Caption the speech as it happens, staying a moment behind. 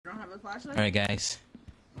have a flashlight? All right, guys.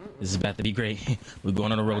 This is about to be great. We're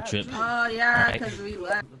going on a road trip. Oh, yeah, because we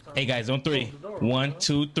left. Hey, guys, on 3. 1,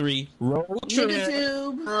 2, 3. Road trip.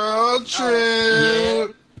 YouTube. Road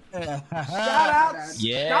trip. Shout out.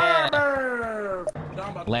 Yeah.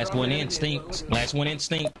 Last one in stinks. Last one in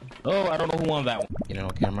stink. Oh, I don't know who won that one. Get it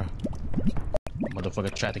on camera.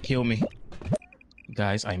 Motherfucker tried to kill me.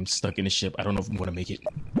 Guys, I'm stuck in the ship. I don't know if I'm gonna make it.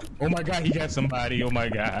 Oh my god, he got somebody. Oh my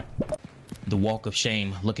god. The walk of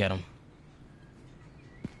shame. Look at him.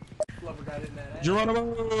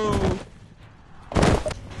 Geronimo!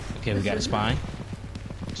 Okay, we got a spine.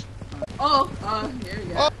 Here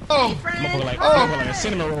we go. Oh, Friend. Like a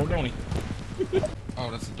cinnamon roll, don't he?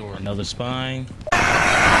 oh, that's the door. Another spine.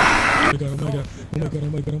 Oh my god, oh my god, oh my god, oh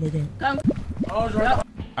my god, oh my god. Come. Oh,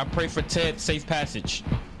 I pray for Ted, safe passage.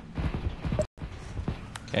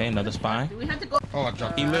 Okay, another spine. Do we have to go? Oh, I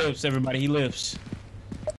dropped He lives, everybody, he lives.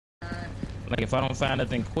 Like, if I don't find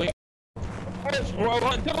nothing quick.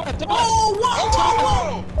 Oh,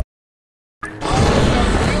 whoa!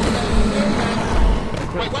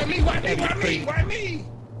 Wait, why me? Why me? Why me? Why me?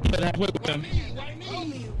 You better have with him. Why me?